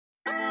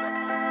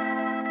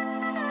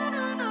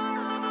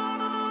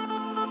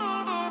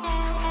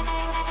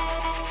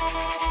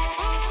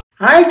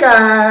Hi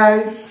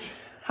guys!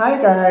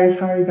 Hi guys,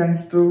 how are you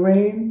guys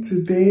doing?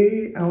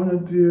 Today I want to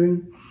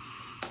do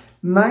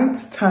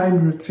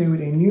nighttime routine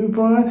with a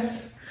newborn.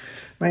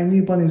 My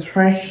newborn is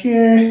right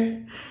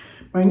here.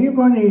 My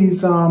newborn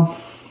is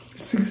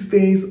 6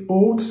 days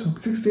old, so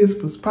 6 days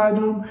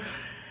postpartum.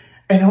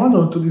 And I want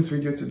to do this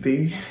video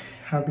today.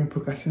 I've been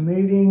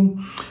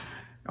procrastinating.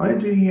 I wanted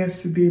to do it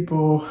yesterday,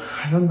 but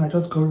I don't know, I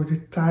just got really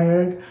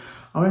tired.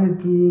 I wanted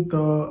to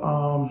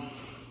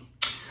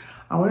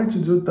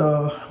do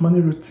the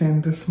morning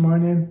routine this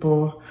morning,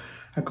 but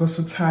I got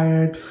so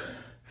tired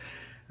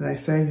and I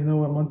said, you know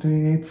what, I'm not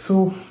doing it.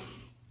 So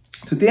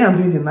today I'm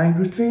doing the night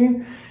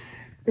routine.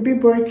 The big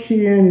boy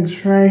Kian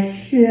is right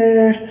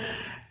here,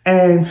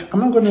 and I'm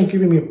not gonna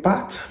give him a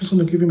bath. I'm just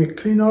gonna give him a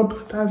clean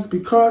up. That's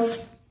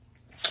because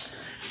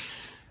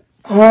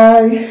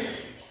I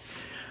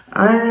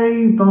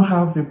don't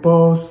have the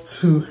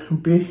balls to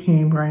bathe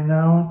him right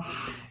now,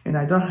 and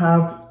I don't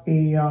have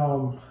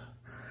a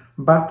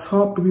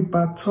bathtub, baby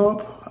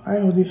bathtub. I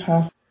already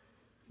have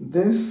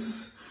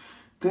this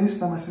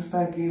that my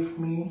sister gave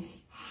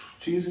me.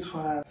 She uses for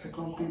her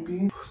second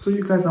baby. So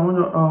you guys, I want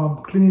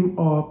to clean him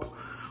up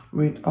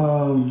with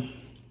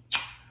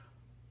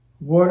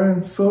water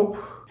and soap.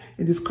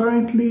 It is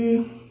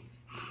currently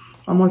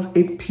almost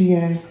 8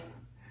 p.m.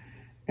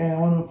 and I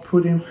want to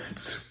put him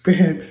to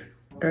bed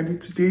early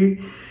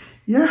today.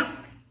 Yeah,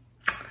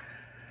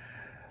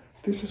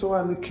 this is what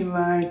I'm looking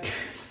like.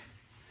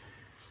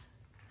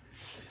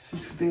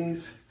 6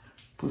 days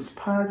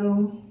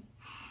postpartum.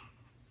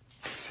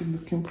 Still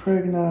looking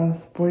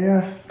pregnant, but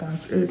yeah,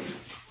 that's it.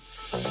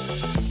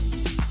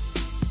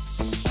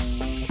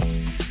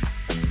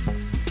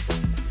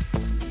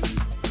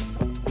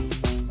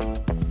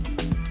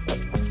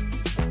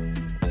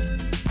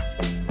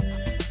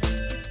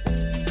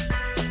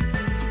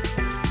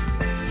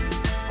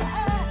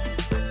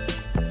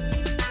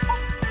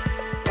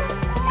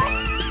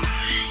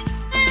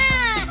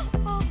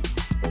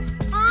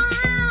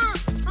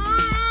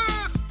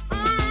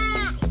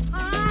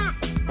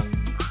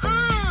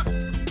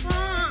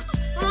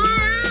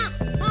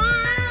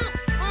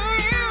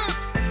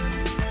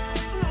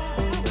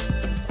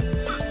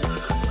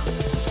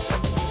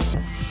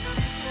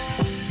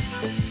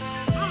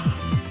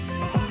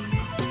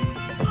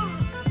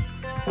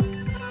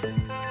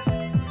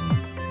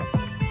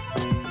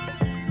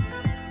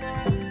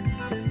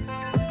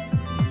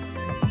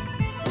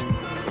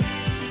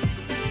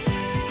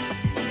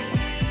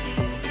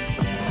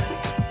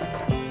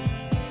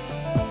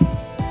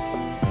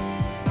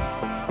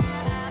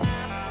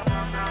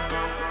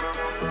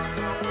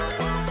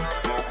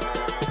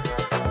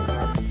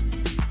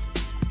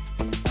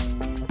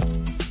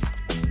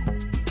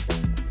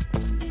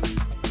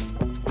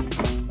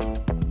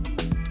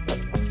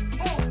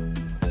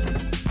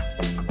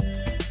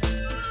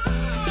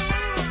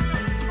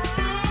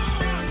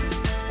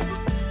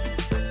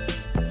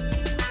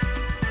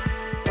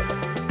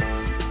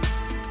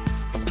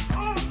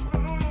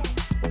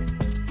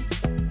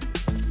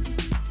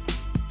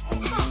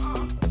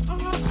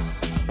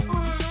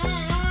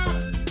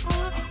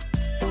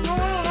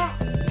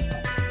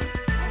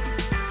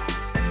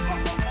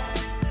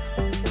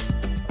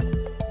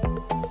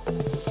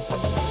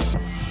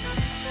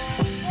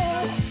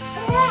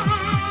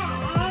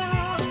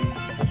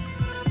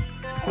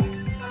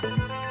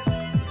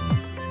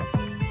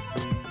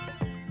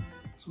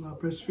 So I'm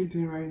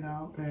breastfeeding right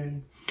now,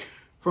 and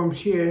from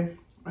here,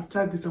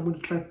 after this, I'm going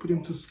to try to put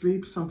him to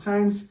sleep.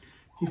 Sometimes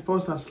he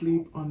falls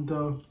asleep on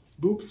the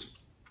boobs,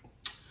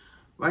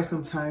 while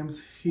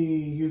sometimes he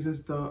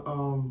uses the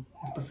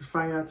his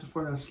pacifier to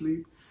fall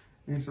asleep,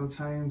 and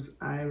sometimes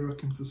I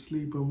rock him to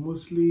sleep, but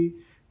mostly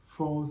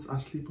falls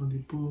asleep on the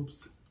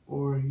boobs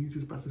or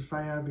uses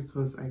pacifier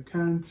because I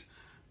can't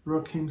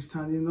rock him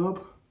standing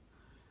up,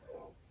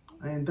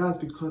 and that's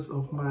because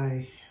of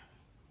my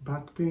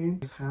back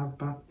pain. I have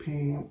back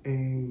pain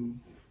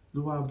and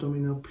lower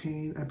abdominal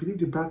pain. I believe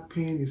the back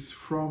pain is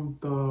from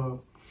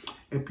the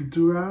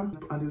epidural,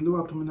 and the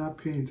lower abdominal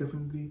pain is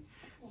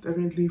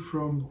definitely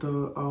from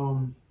the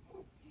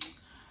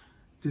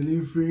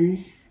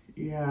delivery.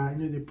 Yeah, you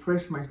know, they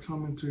press my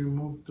tummy to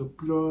remove the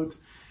blood,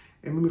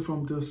 and maybe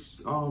from the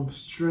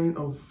strain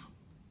of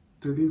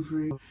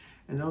delivery.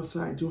 And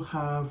also I do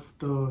have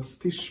the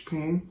stitch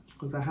pain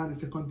because I had a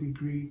 2nd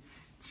degree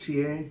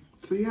tear.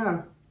 So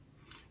yeah,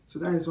 so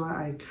that is why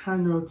I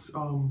cannot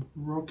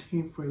rock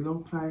him for a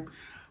long time.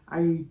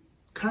 I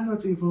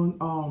cannot even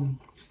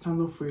stand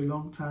up for a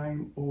long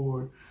time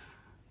or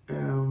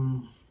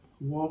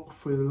walk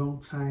for a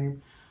long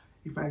time.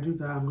 If I do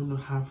that, I'm going to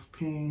have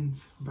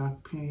pains,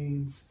 back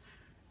pains,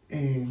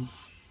 and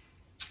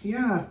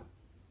yeah,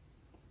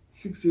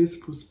 6 days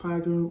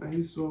postpartum, and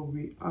this is where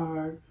we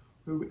are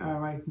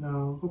right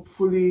now.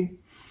 Hopefully,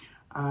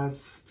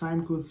 as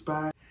time goes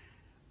by,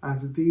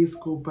 as the days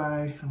go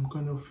by, I'm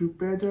gonna feel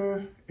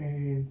better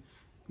and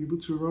be able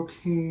to rock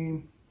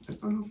him and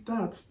all of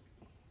that.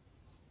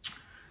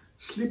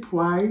 Sleep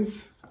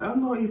wise, I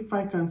don't know if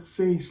I can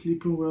say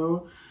sleeping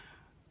well.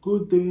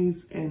 Good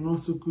days and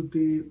also good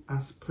days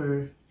as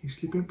per his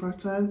sleeping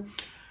pattern.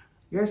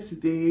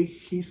 Yesterday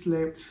he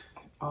slept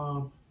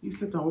and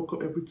woke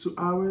up every 2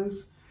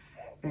 hours,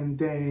 and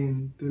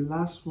then the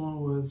last one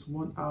was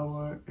 1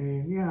 hour.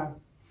 And yeah,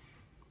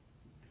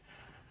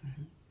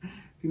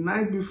 the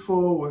night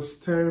before was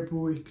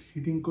terrible. He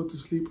didn't go to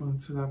sleep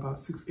until about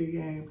 6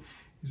 a.m.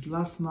 His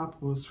last nap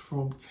was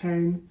from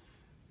 10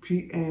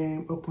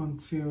 p.m. up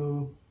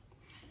until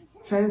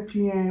 10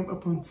 p.m.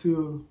 up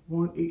until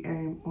 1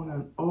 a.m. on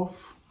and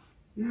off.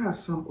 Yeah,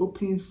 so I'm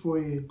hoping for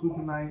a good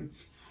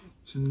night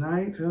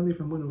tonight. I don't know if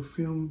I'm going to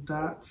film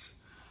that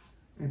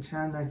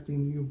entire night the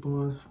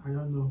newborn. I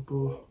don't know,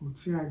 but we'll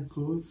see how it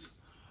goes.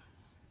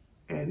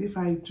 And if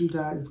I do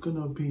that, it's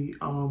gonna be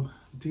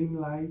dim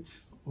light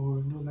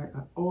or no light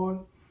at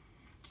all.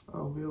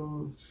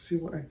 We'll see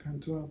what I can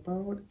do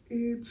about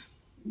it.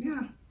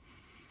 Yeah,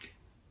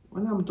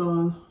 when I'm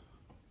done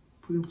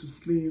put him to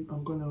sleep,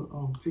 I'm gonna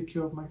take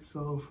care of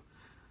myself,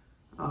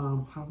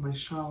 have my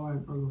shower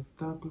and all of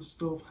that good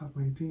stuff, have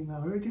my dinner.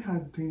 I already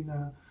had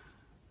dinner,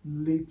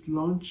 late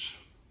lunch,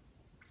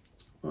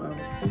 but I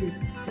will see.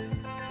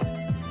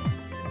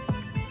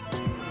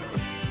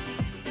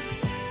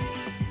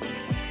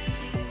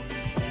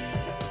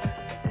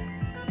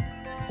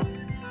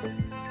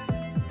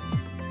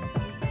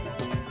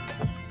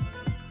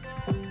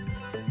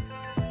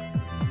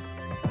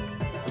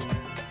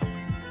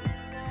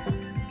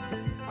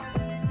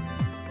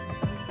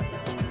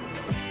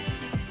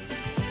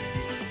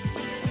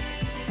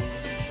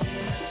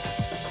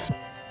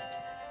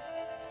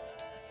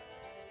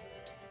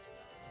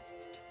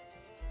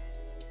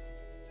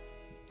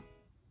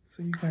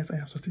 So you guys, I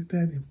have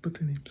succeeded in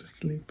putting him to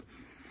sleep.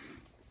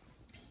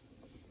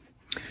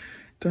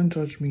 Don't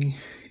judge me.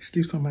 He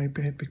sleeps on my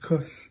bed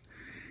because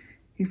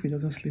if he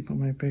doesn't sleep on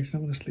my bed, he's not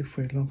going to sleep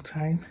for a long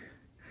time.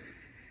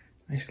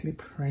 I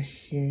sleep right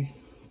here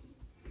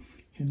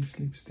and he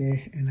sleeps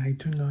there, and I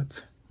do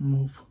not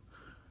move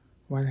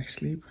while I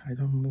sleep. I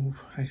don't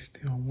move. I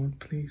stay on one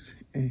place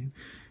and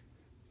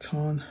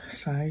turn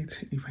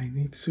sides if I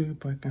need to,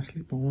 but I can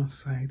sleep on one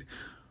side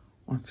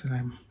until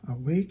I'm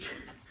awake.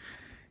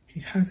 He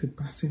has a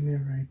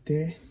bassinet right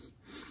there,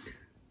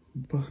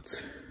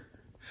 but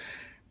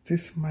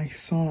my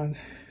son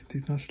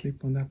did not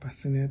sleep on that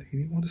bassinet. He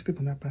didn't want to sleep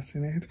on that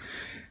bassinet.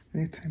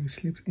 Anytime he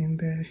sleeps in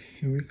there,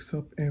 he wakes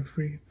up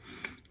every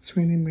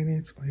 20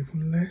 minutes or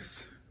even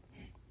less.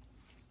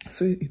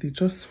 So it is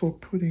just for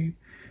putting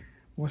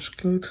wash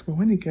clothes. But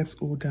when he gets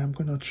older, I'm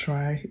gonna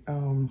try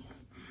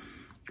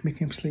make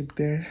him sleep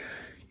there.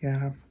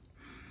 Yeah,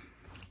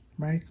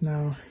 right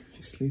now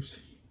he sleeps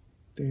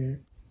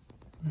there.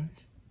 Right.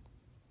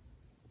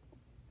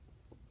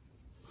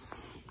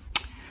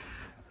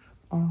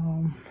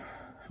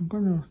 I'm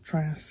gonna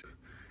try and see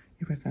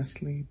if I can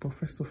sleep, but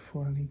first of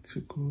all I need to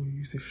go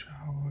use a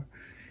shower,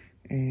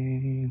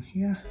 and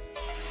yeah.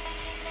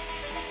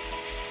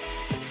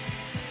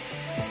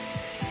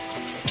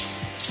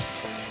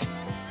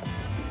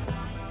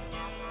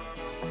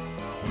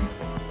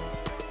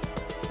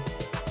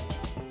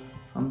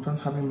 I'm done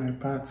having my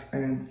bath,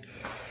 and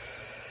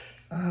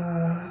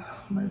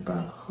my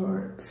back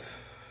hurts.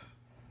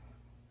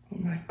 Oh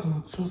my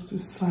god, just the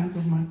side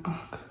of my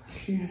back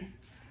here.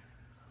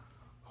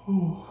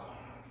 Oh,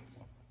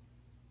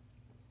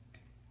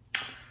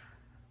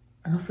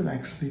 I don't feel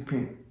like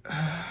sleeping.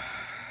 I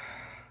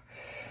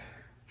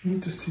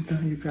need to sit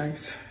down, you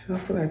guys. I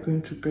don't feel like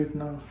going to bed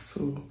now,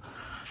 so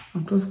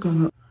I'm just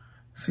gonna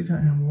sit down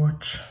and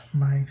watch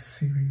my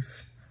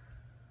series.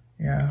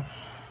 Yeah.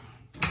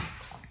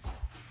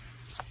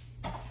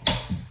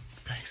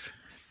 Guys,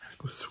 I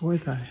could swear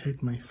that I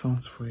heard my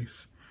son's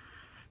voice.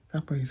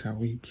 That boy is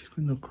awake. He's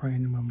going to cry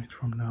any moment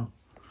from now.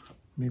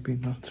 Maybe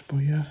not, but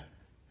yeah.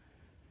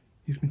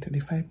 It's been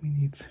 35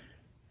 minutes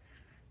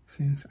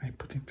since I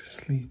put him to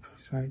sleep,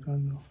 so I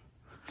don't know.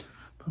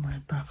 But my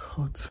back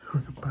hurts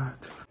real bad.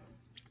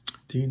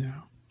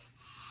 Dinner.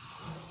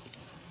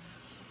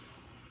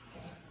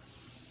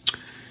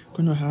 I'm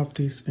gonna have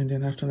this, and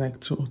then after like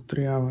 2 or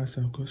 3 hours,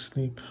 I'll go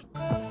sleep.